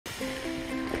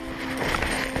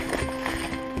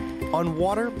On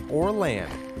water or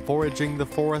land, foraging the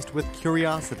forest with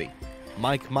curiosity,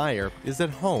 Mike Meyer is at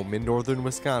home in northern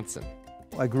Wisconsin.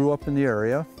 I grew up in the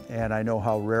area, and I know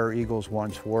how rare eagles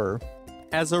once were.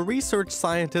 As a research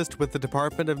scientist with the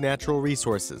Department of Natural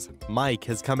Resources, Mike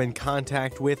has come in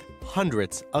contact with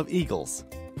hundreds of eagles.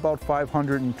 About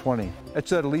 520.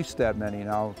 It's at least that many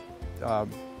now,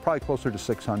 probably closer to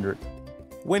 600.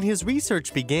 When his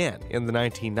research began in the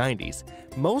 1990s,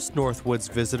 most Northwoods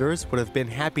visitors would have been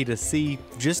happy to see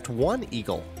just one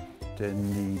eagle.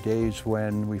 In the days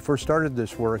when we first started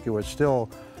this work, it was still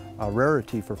a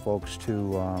rarity for folks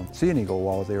to see an eagle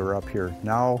while they were up here.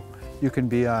 Now you can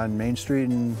be on Main Street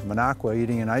in Minocqua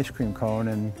eating an ice cream cone,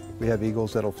 and we have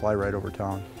eagles that'll fly right over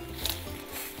town.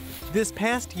 This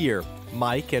past year,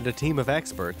 Mike and a team of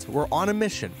experts were on a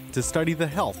mission to study the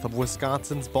health of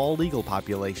Wisconsin's bald eagle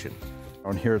population.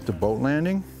 Down here at the boat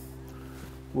landing,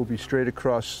 we'll be straight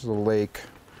across the lake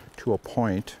to a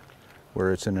point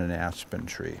where it's in an aspen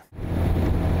tree.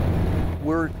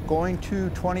 We're going to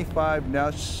 25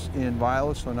 nests in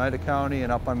Vilas, Oneida County,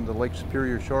 and up on the Lake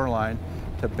Superior shoreline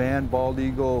to ban bald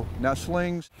eagle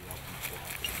nestlings.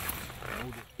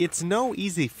 It's no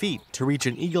easy feat to reach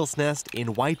an eagle's nest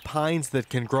in white pines that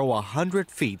can grow 100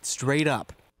 feet straight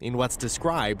up in what's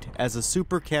described as a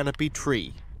super canopy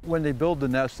tree. When they build the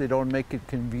nest, they don't make it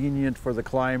convenient for the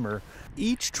climber.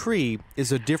 Each tree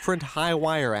is a different high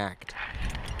wire act.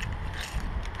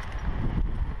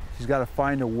 He's got to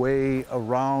find a way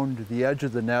around the edge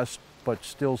of the nest, but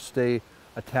still stay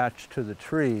attached to the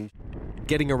tree.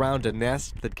 Getting around a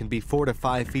nest that can be 4 to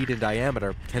 5 feet in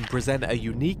diameter can present a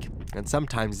unique and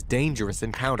sometimes dangerous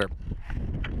encounter.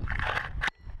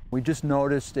 We just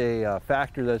noticed a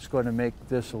factor that's going to make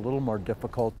this a little more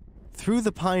difficult. Through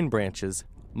the pine branches,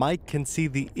 Mike can see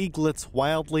the eaglets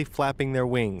wildly flapping their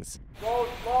wings. Go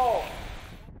slow.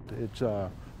 It's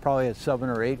probably a 7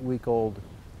 or 8 week old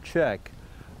chick,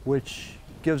 which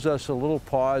gives us a little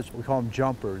pause. We call them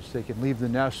jumpers. They can leave the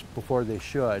nest before they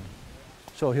should.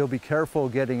 So he'll be careful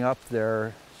getting up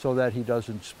there so that he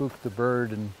doesn't spook the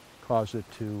bird and cause it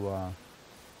to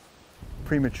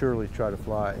prematurely try to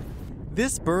fly.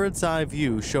 This bird's eye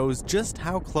view shows just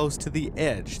how close to the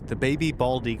edge the baby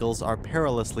bald eagles are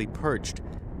perilously perched,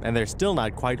 and they're still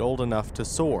not quite old enough to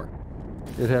soar.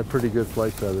 It had pretty good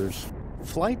flight feathers.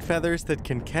 Flight feathers that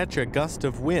can catch a gust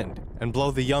of wind and blow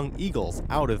the young eagles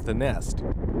out of the nest.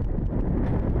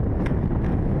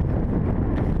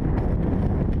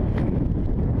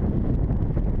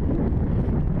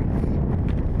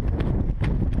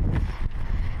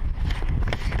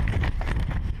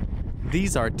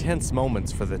 These are tense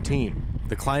moments for the team.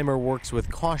 The climber works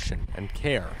with caution and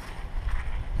care.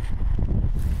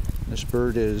 This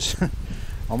bird is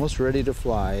almost ready to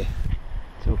fly.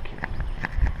 It's okay.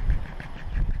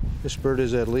 This bird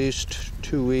is at least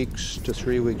 2 weeks to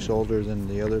 3 weeks older than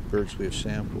the other birds we've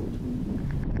sampled.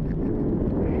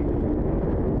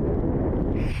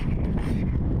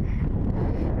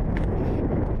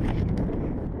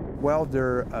 Well,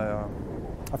 they're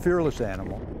a fearless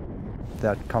animal.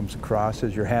 That comes across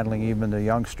as you're handling even the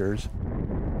youngsters.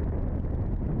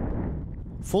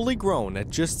 Fully grown at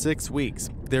just 6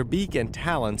 weeks, their beak and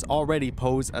talons already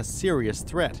pose a serious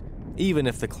threat, even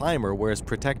if the climber wears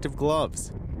protective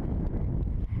gloves.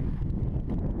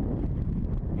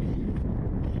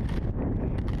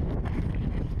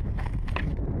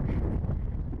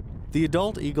 The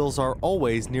adult eagles are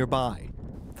always nearby.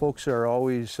 Folks are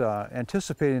always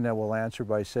anticipating that we'll answer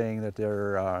by saying that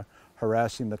they're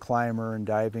harassing the climber and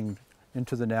diving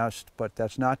into the nest, but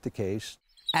that's not the case.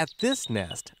 At this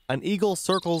nest, an eagle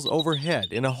circles overhead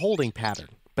in a holding pattern,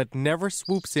 but never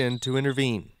swoops in to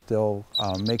intervene. They'll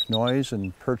make noise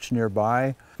and perch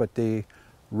nearby, but they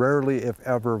rarely, if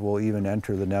ever, will even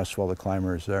enter the nest while the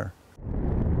climber is there.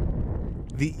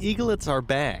 The eaglets are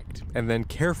bagged and then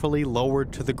carefully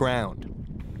lowered to the ground.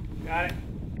 Got it.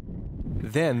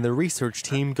 Then the research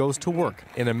team goes to work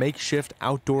in a makeshift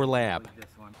outdoor lab.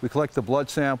 We collect the blood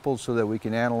samples so that we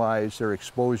can analyze their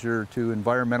exposure to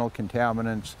environmental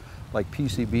contaminants like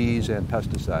PCBs and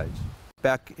pesticides.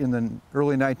 Back in the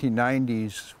early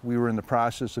 1990s, we were in the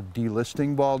process of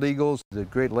delisting bald eagles. The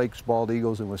Great Lakes bald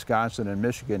eagles in Wisconsin and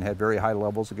Michigan had very high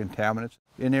levels of contaminants.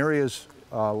 In areas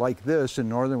like this in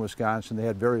northern Wisconsin, they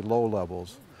had very low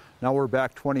levels. Now we're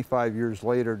back 25 years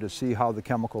later to see how the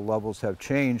chemical levels have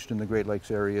changed in the Great Lakes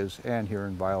areas and here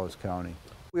in Vilas County.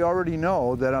 We already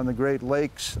know that on the Great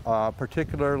Lakes,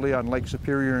 particularly on Lake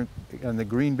Superior and the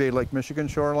Green Bay Lake Michigan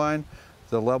shoreline,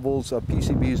 the levels of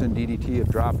PCBs and DDT have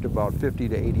dropped about 50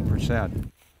 to 80%.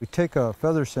 We take a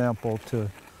feather sample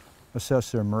to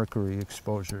assess their mercury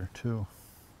exposure too.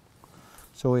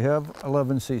 So we have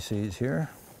 11 cc's here.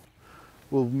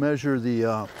 We'll measure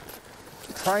the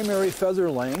primary feather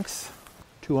length,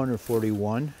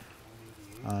 241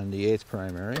 on the 8th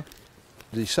primary.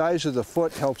 The size of the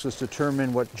foot helps us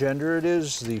determine what gender it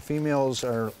is. The females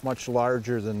are much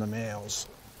larger than the males.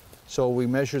 So we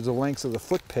measure the length of the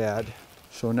foot pad.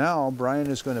 So now Brian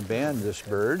is going to band this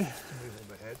bird.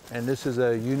 And this is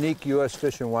a unique U.S.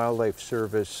 Fish and Wildlife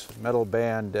Service metal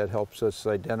band that helps us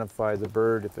identify the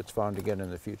bird if it's found again in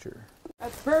the future.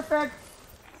 That's perfect.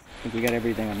 I think we got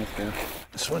everything on this girl.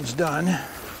 This one's done.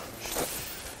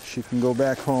 She can go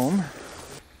back home.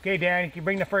 Okay, Dan, you can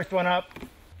bring the first one up.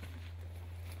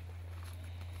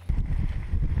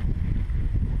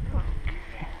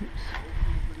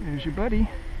 There's your buddy.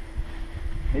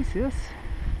 Hey, sis.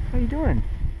 How you doing?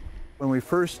 When we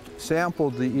first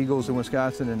sampled the eagles in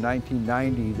Wisconsin in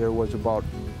 1990, there was about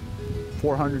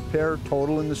 400 pair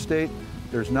total in the state.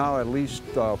 There's now at least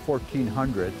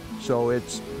 1,400, so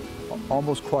it's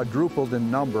almost quadrupled in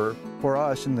number. For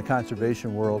us in the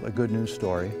conservation world, a good news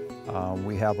story.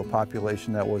 We have a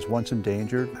population that was once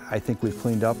endangered. I think we've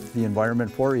cleaned up the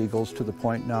environment for eagles to the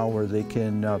point now where they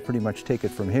can pretty much take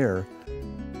it from here.